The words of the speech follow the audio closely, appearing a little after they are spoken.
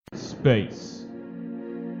Space.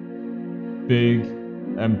 Big,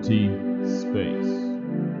 empty space.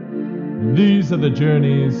 These are the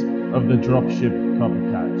journeys of the dropship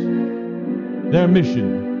Coppercat. Their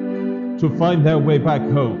mission, to find their way back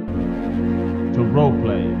home, to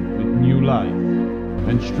roleplay with new life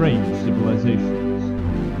and strange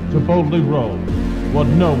civilizations, to boldly roll what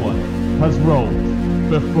no one has rolled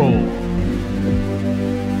before.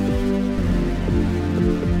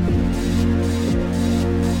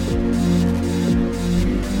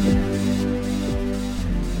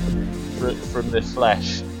 From the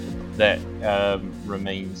flesh that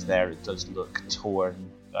remains there, it does look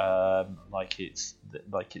torn, like it's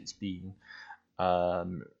been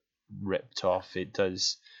ripped off. It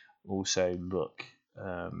does also look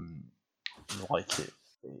like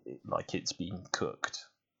it's been cooked.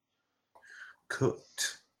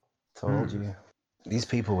 Cooked. Told you. These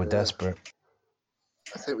people were desperate.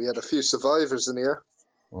 I think we had a few survivors in here.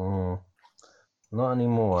 Not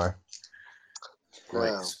anymore.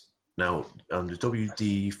 Right. Wow. Now, the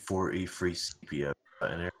WD-43 CPO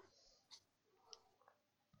in here.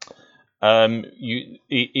 You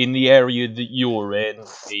in the area that you're in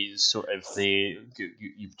is sort of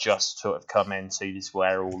you've just sort of come into this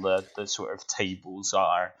where all the sort of tables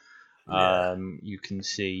are. Yeah. You can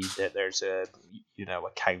see that there's a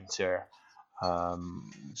counter,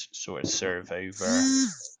 sort of serve over,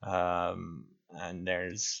 and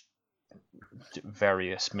there's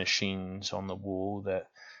various machines on the wall that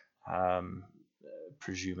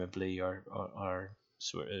presumably are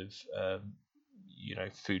sort of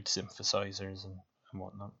food synthesizers and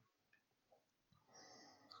whatnot.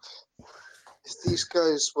 If these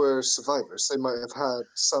guys were survivors, they might have had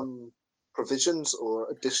some provisions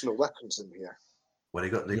or additional weapons in here. Well, they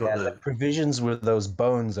got The the provisions were those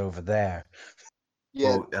bones over there.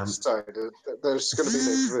 Yeah, Well, sorry, there's going to be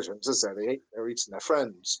no provisions, is there? They're eating their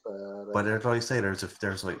friends. But like I say,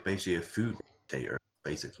 there's like basically a food data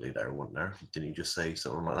basically there, wasn't there? Didn't you just say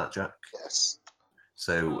something like that, Jack? Yes.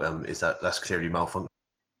 So that's clearly malfunction.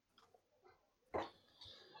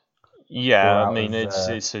 Yeah, Or I mean out of,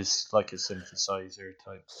 it's just like a synthesizer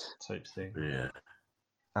type thing. Yeah.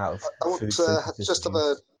 Out of I want food to synthesis just have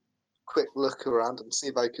a juice. quick look around and see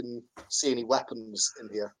if I can see any weapons in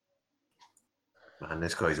here. Man,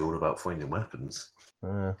 this guy's all about finding weapons.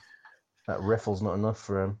 That riffle's not enough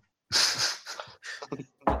for him.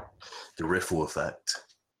 The riffle effect.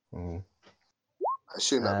 Mm. I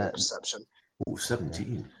assume that'd be perception. Oh,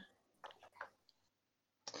 17.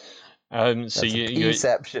 So That's a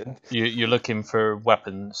perception. you're looking for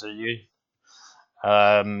weapons, are you?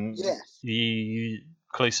 Yeah. The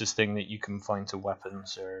closest thing that you can find to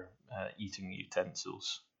weapons are eating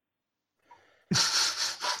utensils.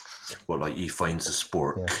 Well, like he finds a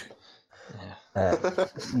spork. Yeah.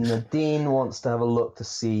 Nadine wants to have a look to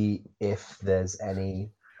see if there's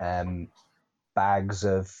any bags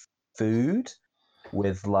of food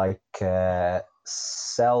with like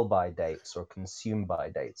sell by dates or consume by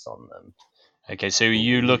dates on them. Okay, so are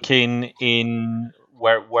you looking in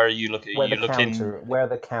where are you looking? Where Are you the looking counter, where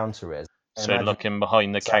the counter is. so looking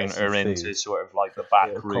behind the counter some into food. sort of like the back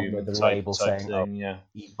It'll come room with a type label type saying, thing, yeah.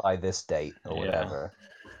 Eat by this date or Yeah. whatever.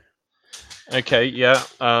 Okay, yeah.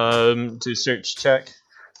 Do search check.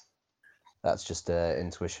 That's just a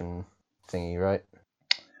intuition thingy, right?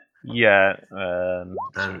 Yeah.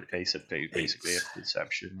 And Basically a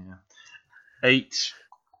perception. Yeah. 8.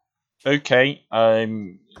 Okay.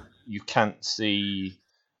 You can't see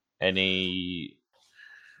any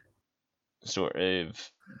sort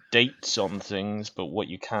of dates on things, but what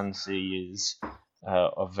you can see is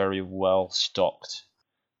a very well stocked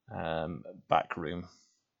back room.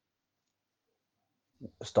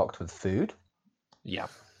 Stocked with food? Yeah.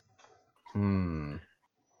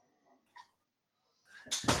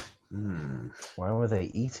 Why were they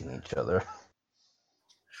eating each other?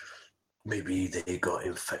 maybe they got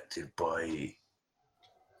infected by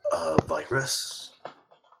a virus.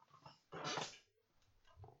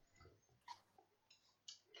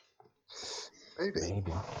 Maybe.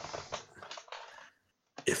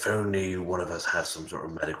 If only one of us had some sort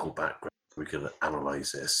of medical background, we could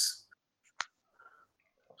analyze this.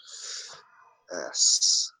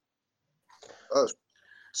 Yes. Oh,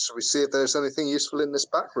 shall we see if there's anything useful in this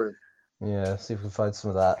back room? Yeah, see if we can find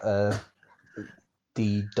some of that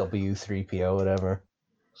DW3PO, whatever.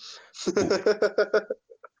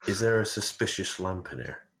 Is there a suspicious lamp in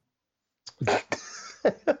here?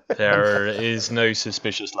 There is no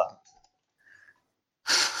suspicious lamp.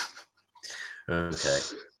 Okay.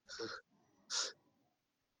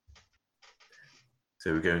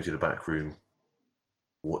 So we're going to the back room.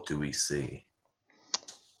 What do we see?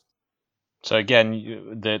 So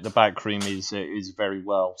again, the back room is very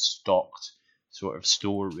well stocked, sort of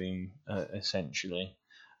storeroom essentially.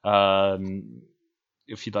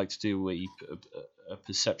 If you'd like to do a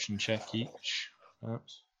perception check each,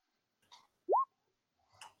 perhaps.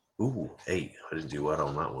 Ooh, 8. I didn't do well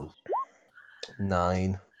on that one.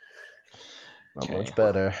 9. Not Okay. much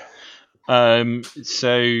better.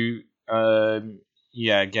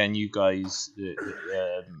 Yeah, again, you guys,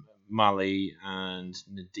 Mali and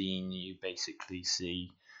Nadine, you basically see,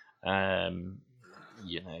 the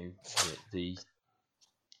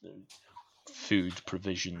food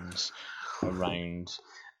provisions around.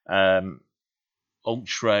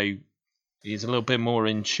 Ultra is a little bit more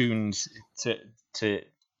in tune to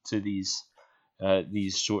these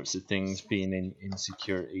sorts of things being in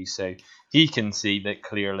security, so he can see that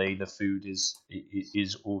clearly the food is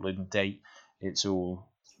all in date. It's all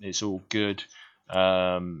good.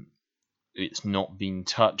 It's not been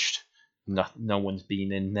touched. No one's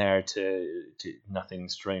been in there to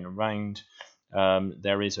nothing's thrown around.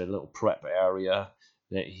 There is a little prep area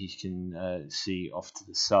that he can see off to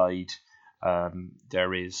the side.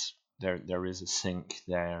 There is a sink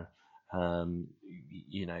there.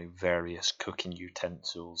 Various cooking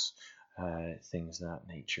utensils, things of that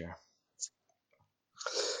nature.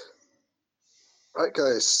 Right,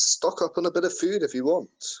 guys, stock up on a bit of food if you want.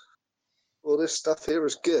 All this stuff here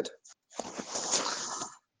is good.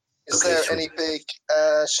 Is Okay, there sure. any big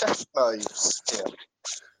chef knives here?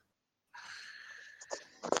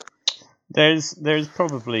 There's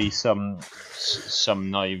probably some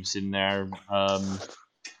knives in there.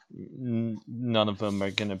 None of them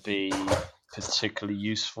are going to be particularly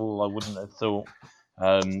useful, I wouldn't have thought.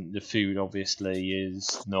 The food obviously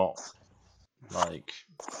is not like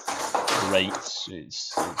great.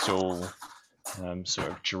 It's all sort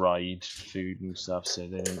of dried food and stuff, so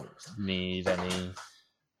they don't need any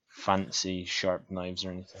fancy sharp knives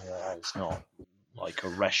or anything like that. It's not like a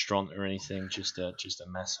restaurant or anything, just a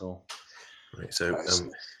mess hall. Right, so Nice.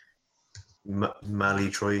 Mali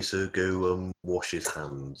tries to go wash his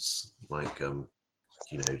hands, like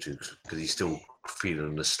because he's still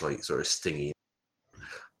feeling the slight sort of stingy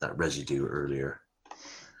that residue earlier.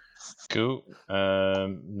 Cool.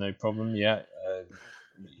 No problem. Yeah.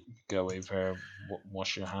 Go over,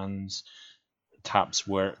 wash your hands. Taps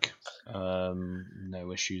work.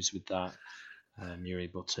 No issues with that. You're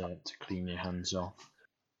able to clean your hands off.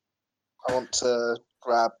 I want to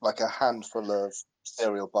grab like a handful of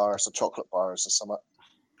cereal bars or chocolate bars or something.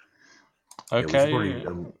 Yeah, we should Okay.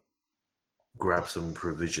 probably grab some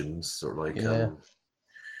provisions, sort of like Yeah.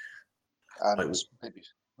 And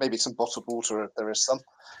maybe some bottled water if there is some.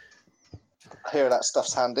 I hear that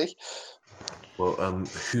stuff's handy. Well,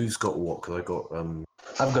 who's got what? Because I got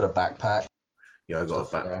I've got a backpack. yeah, I got a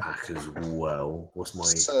Stuff there. backpack as well. What's my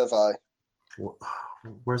Survey. what?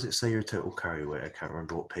 Where does it say your total carry weight? I can't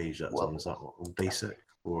remember what page that's on. Is that on basic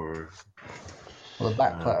or? Well, the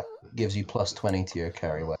backpack gives you plus 20 to your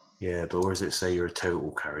carry weight. Yeah, but where does it say your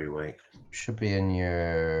total carry weight? Should be in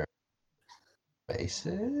your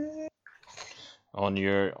basic. On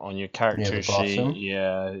your character the sheet, bottom?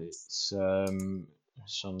 yeah, it's on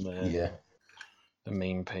the Yeah. the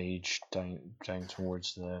main page down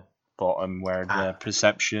towards the bottom where the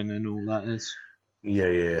perception and all that is.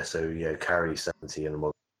 Yeah. So yeah, carry 70 and a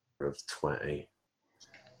mother of 20.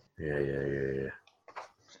 Yeah.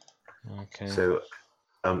 Okay. So,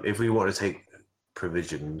 if we want to take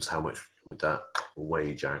provisions, how much would that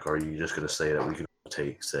weigh, Jack? Or are you just going to say that we could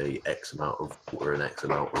take, say, X amount of water and X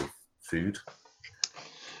amount of food?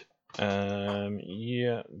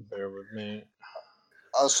 Yeah, bear with me.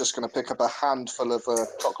 I was just going to pick up a handful of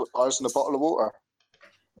chocolate bars and a bottle of water.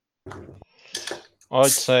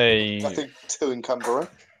 I'd say, Nothing too encumbering.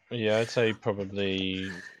 yeah, I'd say probably,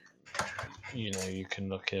 you can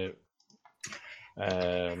look at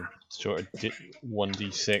sort of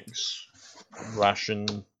 1d6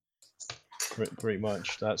 ration, pretty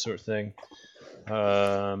much that sort of thing.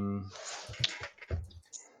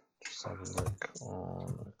 Just have a look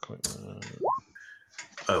on equipment.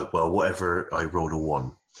 Oh, well, whatever. I rolled a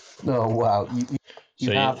 1. Oh wow, you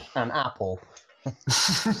So have an apple.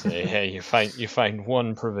 So yeah, you find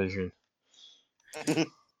one provision.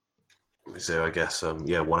 So I guess, 1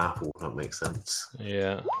 apple. That makes sense.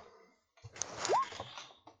 Yeah.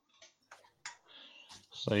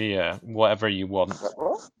 So yeah, whatever you want,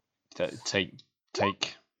 take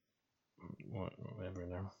whatever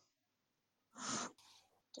there.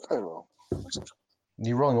 Oh, well.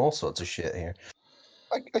 You're rolling all sorts of shit here.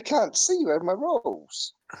 I can't see where my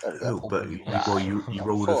rolls. There we go. Oh, but you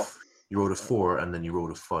rolled a 4 and then you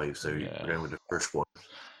rolled a 5, so Yeah. you're going with the first one.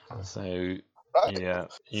 So Right. Yeah,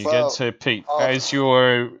 you Well, get to peek I'll- as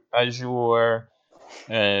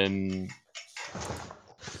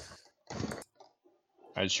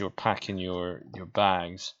you're packing your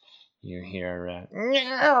bags. You hear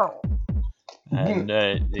meow, and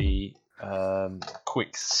the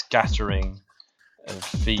quick scattering of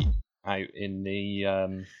feet out in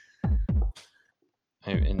the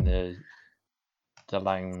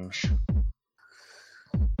lounge.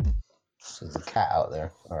 So there's a cat out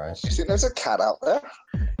there. All right. You think there's a cat out there?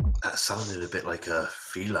 That sounded a bit like a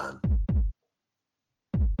feline.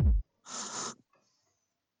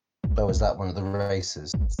 Oh, is that one of the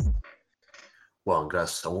races? Well, I'm glad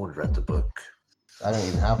someone read the book. I don't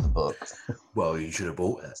even have the book. Well, you should have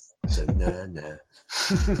bought it. So, nah.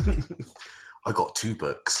 I got 2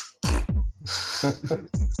 books.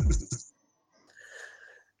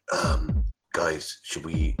 Guys, should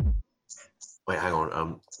we... Wait, hang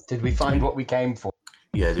on. Did we find what we came for?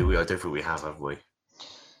 Yeah, do we? I don't think we have we?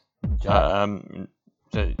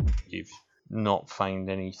 You've not found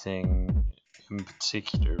anything in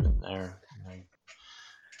particular in there,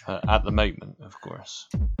 at the moment, of course.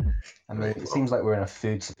 I mean, it seems like we're in a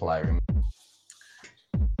food supply room,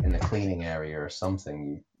 in the cleaning area or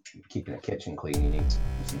something. Keeping a kitchen clean, you need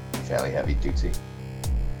some fairly heavy duty.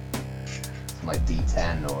 Some like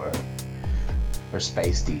D10 or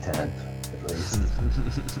space D10 at least.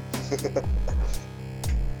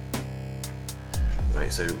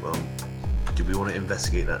 Right. So, do we want to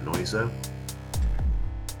investigate that noise though?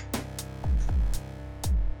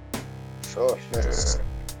 Sure.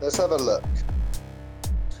 Let's have a look.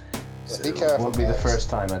 So, Be careful. Won't be the guys. first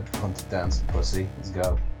time I've hunted down some pussy. Let's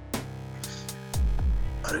go.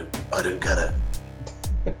 I don't get it.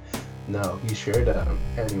 No, you sure don't.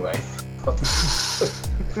 Anyway.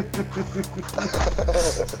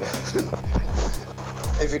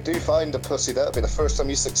 If you do find a pussy, that'll be the first time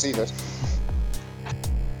you succeeded.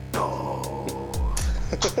 Oh.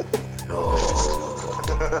 Oh.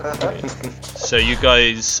 So you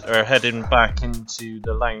guys are heading back into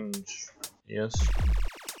the lounge, yes?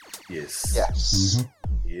 Yes.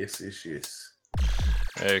 Yes. Yes.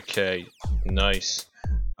 Okay, nice.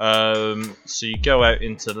 So you go out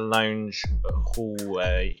into the lounge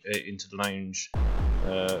hallway, into the lounge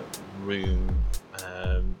room.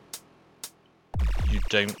 You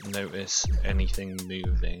don't notice anything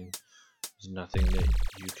moving. There's nothing that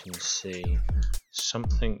you can see.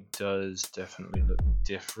 Something does definitely look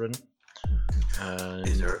different.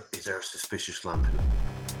 Is there a suspicious lamp in it?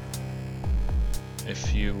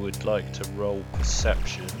 If you would like to roll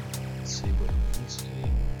perception, let's see what you can see.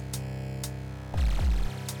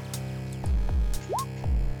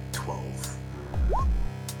 12.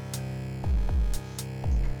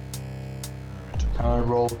 Can I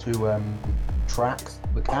roll to track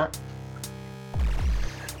the cat?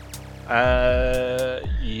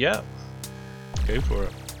 Yeah. Go for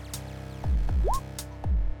it.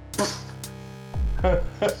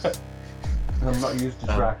 I'm not used to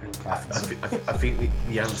tracking cats. I think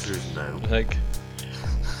the answer is no. Like,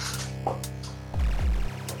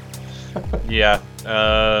 yeah.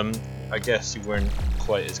 I guess you weren't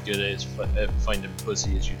quite as good at finding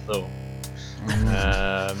pussy as you thought.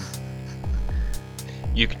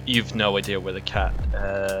 You've no idea where the cat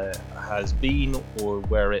has been or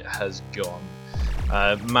where it has gone.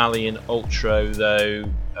 Mally and Ultro, though,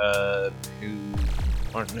 who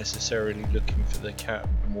aren't necessarily looking for the cat,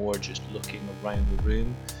 more just looking around the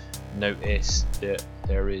room, notice that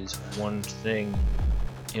there is one thing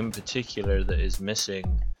in particular that is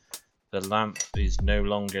missing. The lamp is no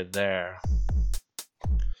longer there.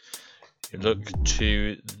 You look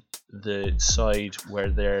to the side where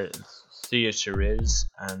their theatre is,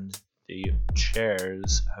 and the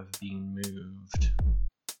chairs have been moved.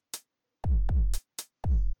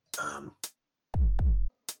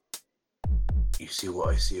 You see what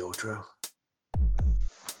I see, Ultro?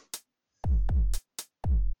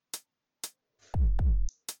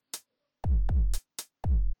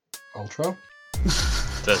 Ultra?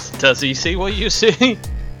 Does he see what you see?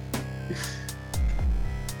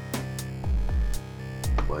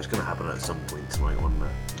 Well, it's going to happen at some point tonight, wasn't it?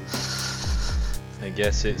 I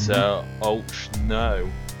guess it's Ulch no.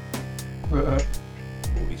 Oh,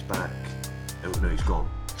 he's back. Oh, no, he's gone.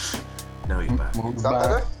 Now he's back. Is that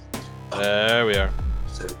better? There we are.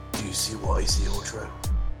 So, do you see what I see, Ultro?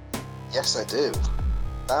 Yes, I do.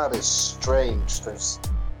 That is strange. There's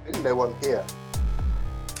really no one here.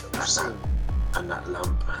 And that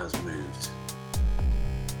lamp has moved.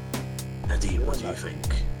 Nadine, what do you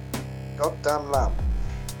think? Goddamn lamp.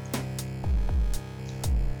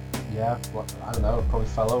 Yeah, well, I don't know, it probably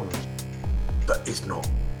fell over. But it's not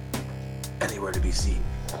anywhere to be seen.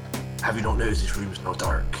 Have you not noticed this room's now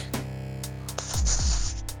dark?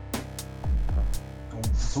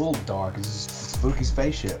 It's all dark. It's a spooky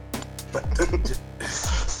spaceship. But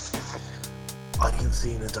I can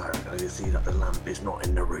see in the dark. I can see that the lamp is not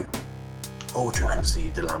in the room. Ultra can see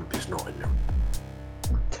the lamp is not in the room.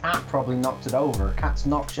 Cat probably knocked it over. Cat's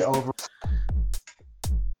knocked shit over.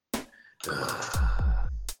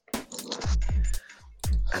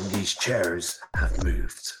 And these chairs have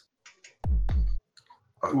moved.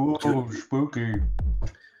 Ooh, spooky.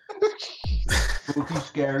 Spooky,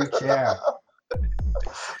 scary chair.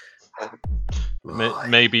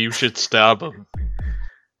 Maybe you should stab him.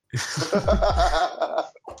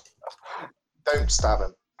 Don't stab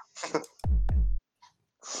him.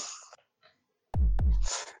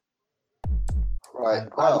 Right.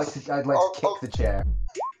 I'd like to kick the chair.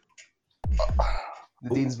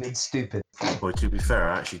 Nadine's being stupid. Well, to be fair,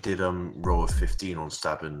 I actually did roll a 15 on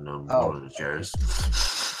stabbing one of the chairs.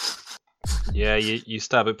 Yeah, you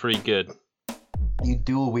stab it pretty good. You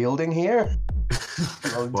dual wielding here?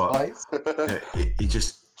 What? Twice? It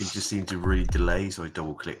just seemed to really delay, so I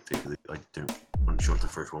double clicked it because I'm not sure if the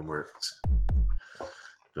first one worked.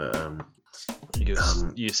 But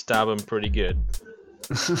You stab him pretty good.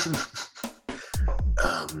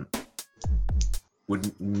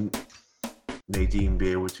 Would Nadine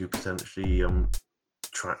be able to potentially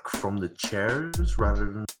track from the chairs rather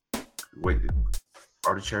than wait?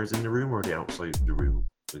 Are the chairs in the room or are they outside the room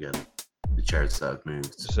again? The chairs that have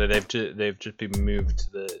moved. So they've just been moved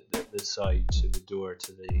to the side, so the door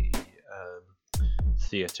to the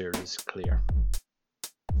theatre is clear.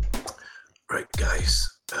 Right, guys.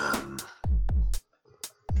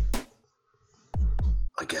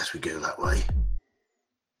 I guess we go that way.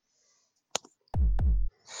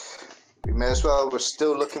 We may as well. We're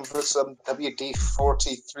still looking for some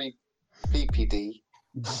WD-43 PPD.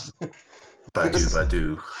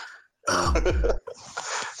 Badu.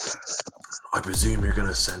 I presume you're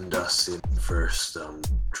gonna send us in first,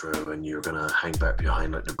 Tro, and you're gonna hang back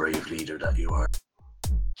behind like the brave leader that you are.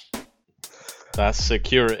 That's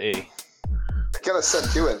security. I'm gonna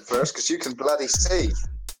send you in first because you can bloody see.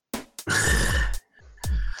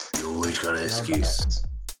 You always got an excuse.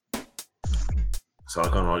 So I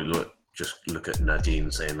kind of like look at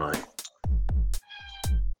Nadine saying like,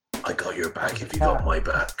 "I got your back if you got my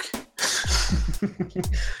back."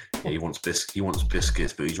 Yeah, he wants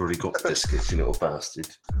biscuits, but he's already got biscuits, you little bastard.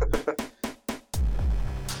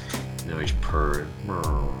 No, he's purring.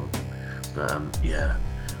 But yeah,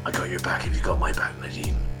 I got your back if you got my back,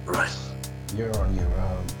 Nadine. Right. You're on your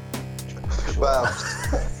own. Well,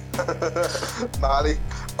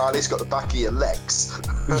 Marley's got the back of your legs.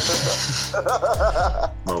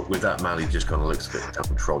 Well, with that, Mally just kind of looks a bit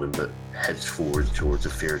downtrodden, but heads forward towards the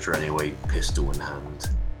theatre anyway, pistol in hand.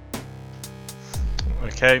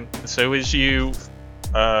 Okay, so as you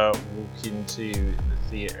walk into the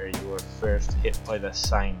theatre, you are first hit by the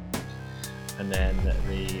sound, and then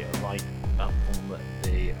the light up on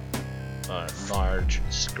the large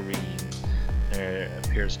screen. There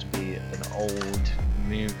appears to be an old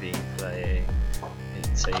movie playing.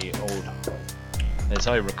 It's as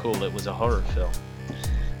I recall, it was a horror film.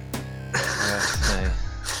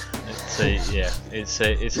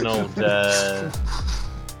 It's an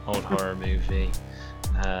old horror movie.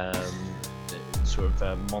 Sort of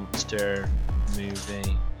a monster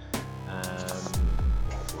movie.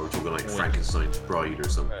 Or we're talking like Frankenstein's Bride or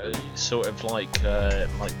something. Sort of like the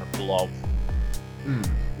Blob.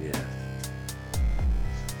 Yeah.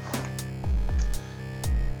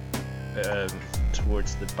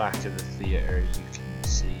 Towards the back of the theatre, you can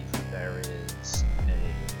see there is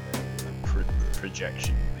a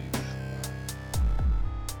projection booth.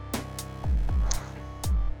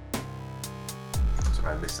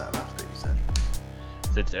 Sorry, I missed that last bit you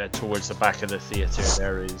said. Towards the back of the theatre,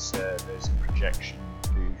 there's a projection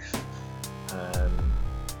booth.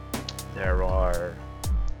 There are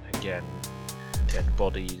again dead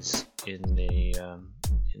bodies in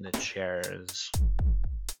the chairs.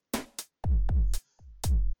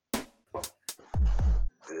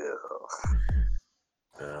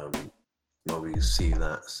 Well, we can see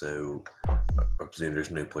that, so I presume there's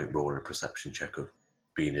no point rolling a perception check of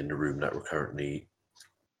being in the room that we're currently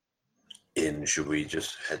in. Should we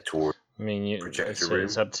just head toward? I mean,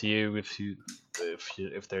 it's up to you if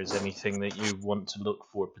there's anything that you want to look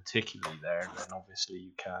for particularly there, then obviously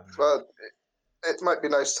you can. Well, it might be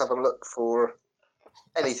nice to have a look for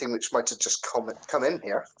anything which might have just come in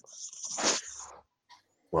here.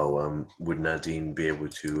 Well, would Nadine be able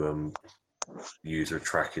to use her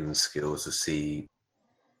tracking skills to see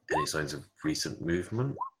any signs of recent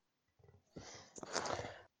movement?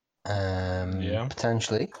 Yeah.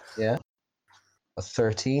 Potentially, yeah. A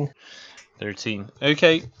 13. 13.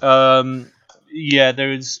 Okay. Yeah,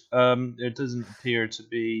 there doesn't appear to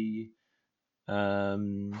be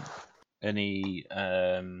any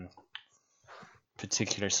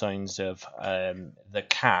particular signs of the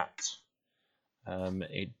cat.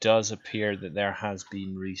 It does appear that there has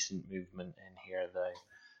been recent movement in here, though,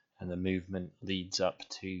 and the movement leads up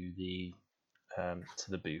to the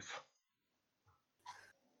booth.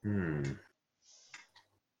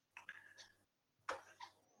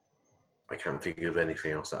 I can't think of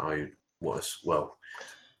anything else that I was. Well,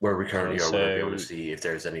 where we currently are, we'll be able to see if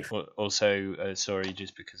there's any. Also, sorry,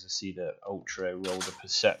 just because I see that Ultra rolled a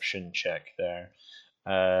perception check there.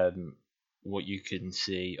 What you can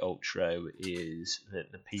see, Ultra, is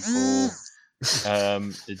that the people,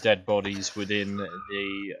 the dead bodies within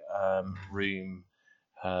the room,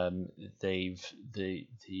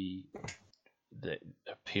 it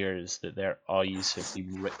appears that their eyes have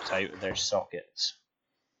been ripped out of their sockets.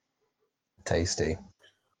 Tasty.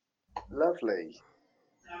 Lovely.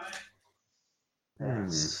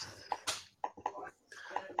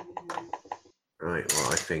 Right.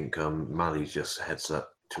 Well, I think Mally just heads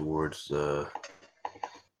up towards the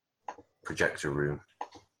projector room.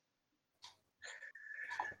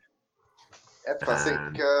 Yep, I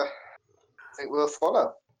think we'll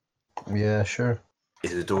follow. Yeah, sure.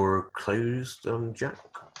 Is the door closed, Jack?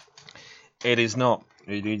 It is not.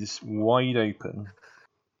 It is wide open.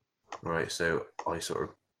 Right, so I sort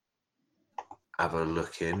of have a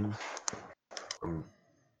look in.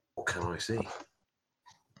 What can I see?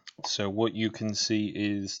 So what you can see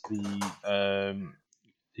is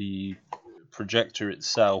the projector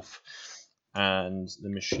itself and the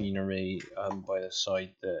machinery by the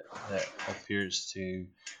side that appears to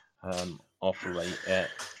operate it.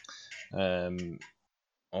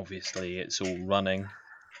 Obviously, it's all running.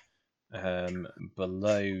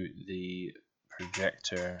 Below the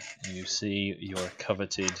projector, you see your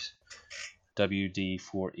coveted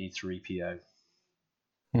WD-40-3PO.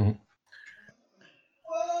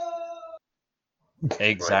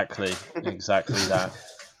 Exactly that.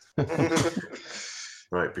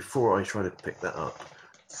 Right, before I try to pick that up,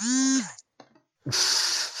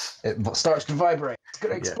 It starts to vibrate. It's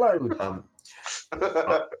gonna explode.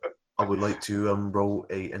 I would like to roll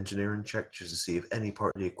a engineering check just to see if any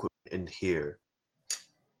part of the equipment in here,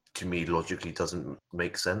 to me, logically doesn't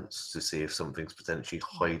make sense. To see if something's potentially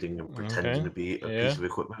hiding and pretending to be a piece of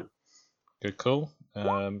equipment. Good call.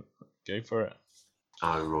 Go for it.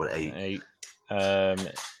 I rolled 8.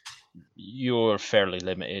 You're fairly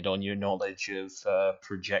limited on your knowledge of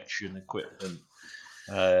projection equipment.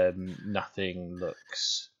 Nothing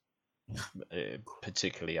looks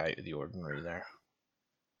particularly out of the ordinary there.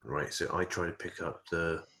 Right, so I try to pick up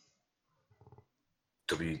the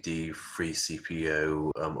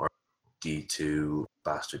WD-3CPO or D2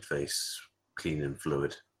 bastard face cleaning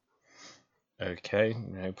fluid. Okay,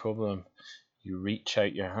 no problem. You reach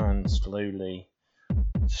out your hand slowly,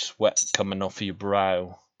 sweat coming off your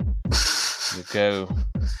brow. You go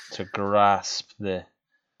to grasp the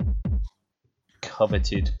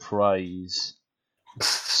coveted prize.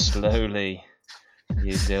 Slowly,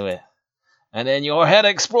 you do it. And then your head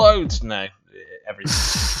explodes! No,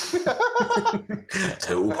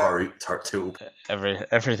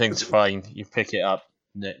 everything's fine. You pick it up,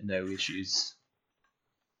 no issues.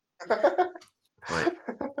 Right,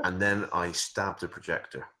 and then I stab the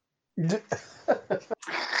projector.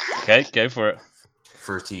 Okay, go for it.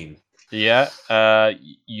 13. Yeah,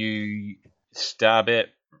 you stab it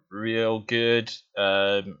real good.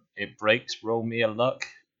 It breaks. Roll me a luck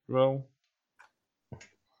roll.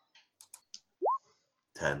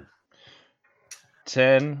 10.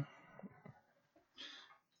 10.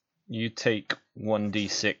 You take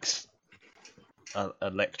 1d6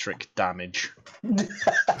 electric damage.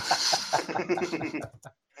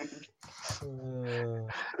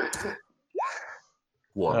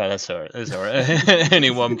 One. Oh, that's alright.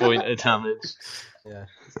 Only 1 point of damage. Yeah.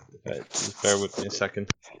 Right, just bear with me a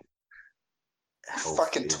second.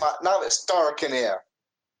 Fucking twat. Now it's dark in here.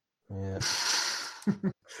 Yeah.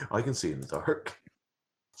 I can see in the dark.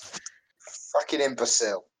 Fucking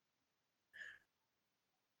imbecile.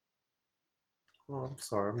 Oh, I'm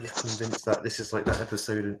sorry. I'm just convinced that this is like that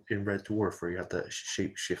episode in Red Dwarf where you had that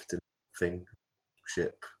shape-shifting thing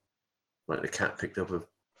ship. Like the cat picked up a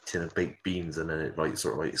tin of baked beans and then it like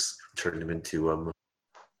sort of like turned him into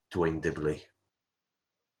Dwayne Dibley.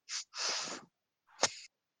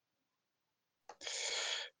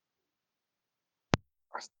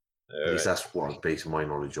 At least that's what I'm basing my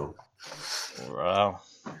knowledge on. Wow.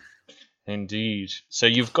 Indeed. So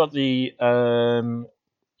you've got the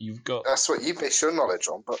you've got. That's what you base your knowledge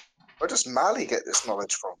on, but where does Mally get this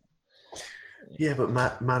knowledge from? Yeah, but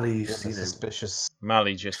Mali's, It's suspicious.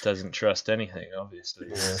 Mally just doesn't trust anything, obviously.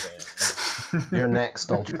 Yeah. So, You're next,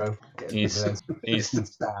 Ultro. he's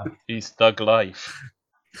Stab. he's thug life.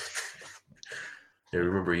 Yeah,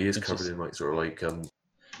 remember he is It covered just- in like sort of like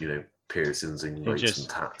piercings and ripes just- and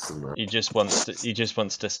tats and that. He just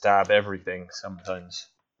wants to stab everything sometimes.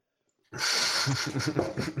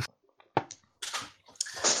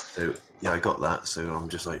 So yeah, I got that. So I'm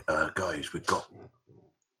just like, guys, we got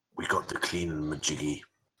the clean and majiggy.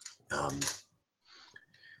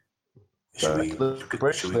 Should we? The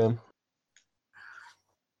bridge should we- then.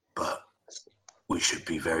 But we should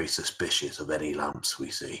be very suspicious of any lamps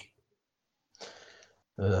we see.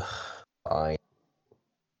 Ugh. Fine.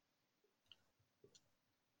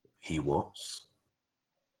 He was.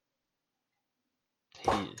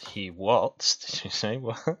 He what? Did you say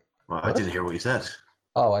what? Well, I didn't hear what you said.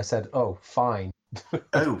 Oh, I said, oh, fine.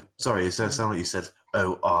 Oh, sorry. It sounded like you said,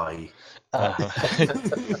 "Oh, I." Uh,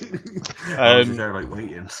 I was Um, there like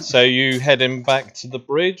waiting. So you heading back to the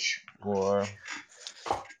bridge, or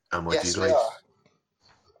And what Yes, do we you like?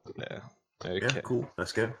 yeah? Yeah, Okay. cool.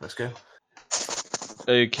 Let's go.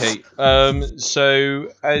 Okay.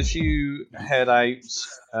 So as you head out,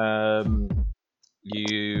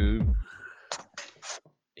 you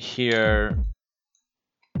hear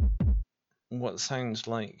what sounds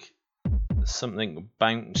like something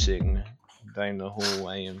bouncing down the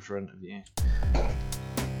hallway in front of you.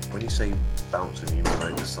 When you say bouncing, you mean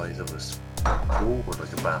like the size of a ball or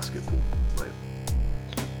like a basketball? Like,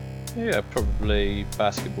 Yeah, probably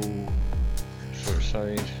basketball sort of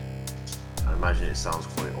size. I imagine it sounds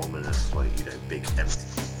quite ominous, like big empty,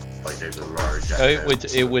 like over the large. Oh,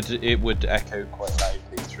 it would echo quite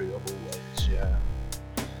loudly through the hallways. Yeah.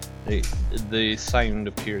 The sound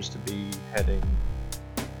appears to be heading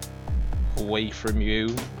away from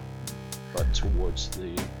you, but towards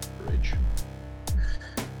the bridge.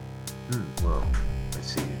 Well, I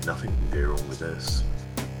see nothing can go wrong with this.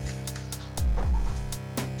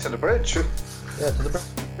 To the bridge. Yeah, to the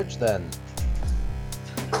bridge then.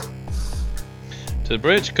 To the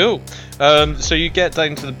bridge, cool. So you get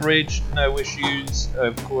down to the bridge, no issues.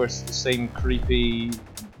 Of course, the same creepy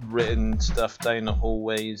written stuff down the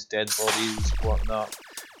hallways, dead bodies, whatnot.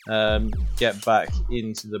 Get back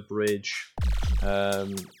into the bridge.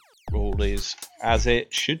 All is as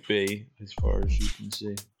it should be, as far as you can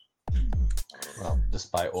see. Well,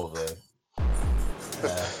 despite all the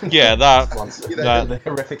Yeah, that ones You know, that the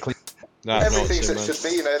horrifically. that not Everything's so as it much. should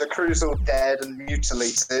be, the crew's all dead and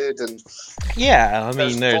mutilated, and Yeah, I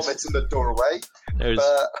mean, there's vomit in the doorway. there's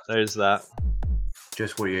But that.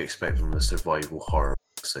 Just what you expect from the survival horror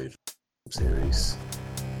episode series.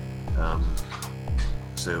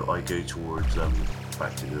 So I go towards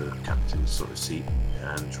back to the captain's sort of seat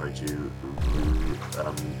and try to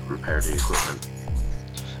repair the equipment.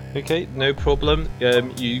 Okay, no problem.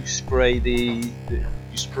 You spray the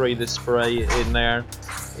spray in there.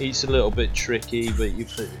 It's a little bit tricky, but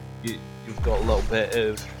you've got a little bit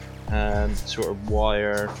of sort of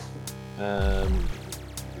wire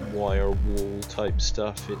wall type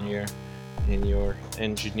stuff in your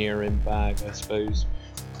engineering bag, I suppose.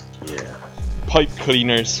 Yeah. Pipe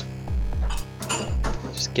cleaners.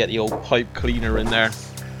 Just get the old pipe cleaner in there.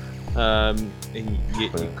 You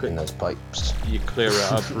In those pipes. you clear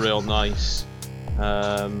it up real nice,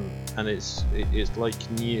 and it's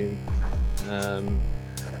like new.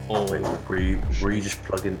 All Wait, were you just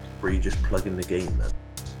plugging the game then?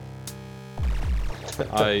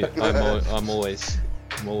 I'm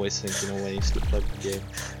always thinking of ways to plug the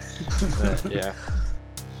game. Yeah.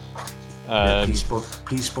 Yeah,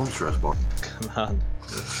 please sponsor us, Mark. Come on.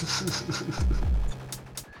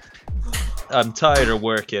 I'm tired of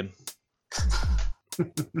working.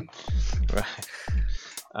 Right.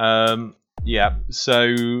 Yeah.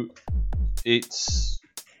 So it's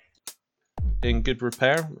in good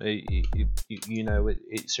repair.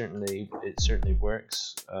 It certainly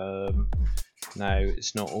works. Now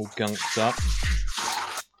it's not all gunked up.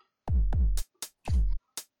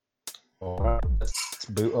 Alright, let's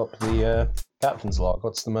boot up the captain's log.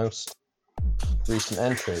 What's the most recent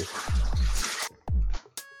entry?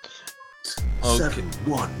 Okay.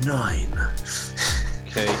 719.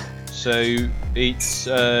 Okay, so it's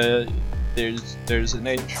there's an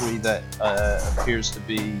entry that appears to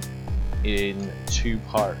be in two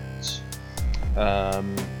parts.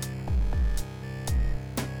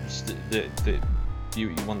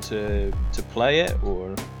 You want to play it,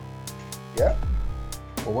 or yeah,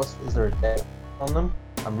 Well, is there a date on them?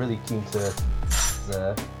 I'm really keen to if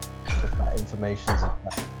that information's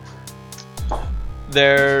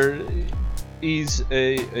there is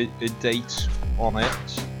a date on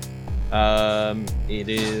it. It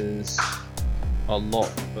is a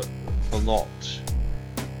lot.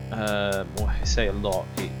 Well, I say a lot.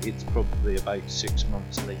 It's probably about 6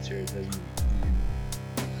 months later than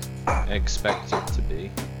you expect it to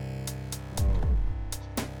be.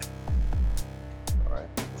 Alright.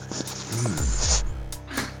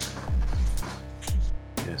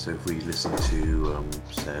 Yeah, so if we listen to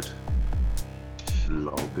said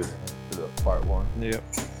log. Part 1. Yep.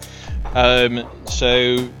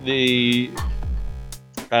 So the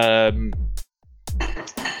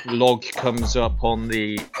log comes up on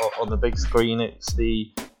the big screen. It's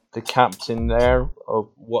the captain there of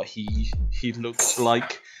what he looked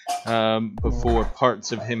like before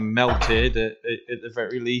parts of him melted at the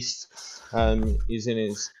very least. He's in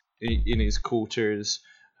his quarters,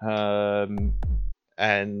 and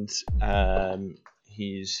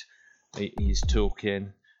he's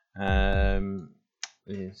talking.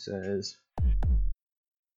 He says,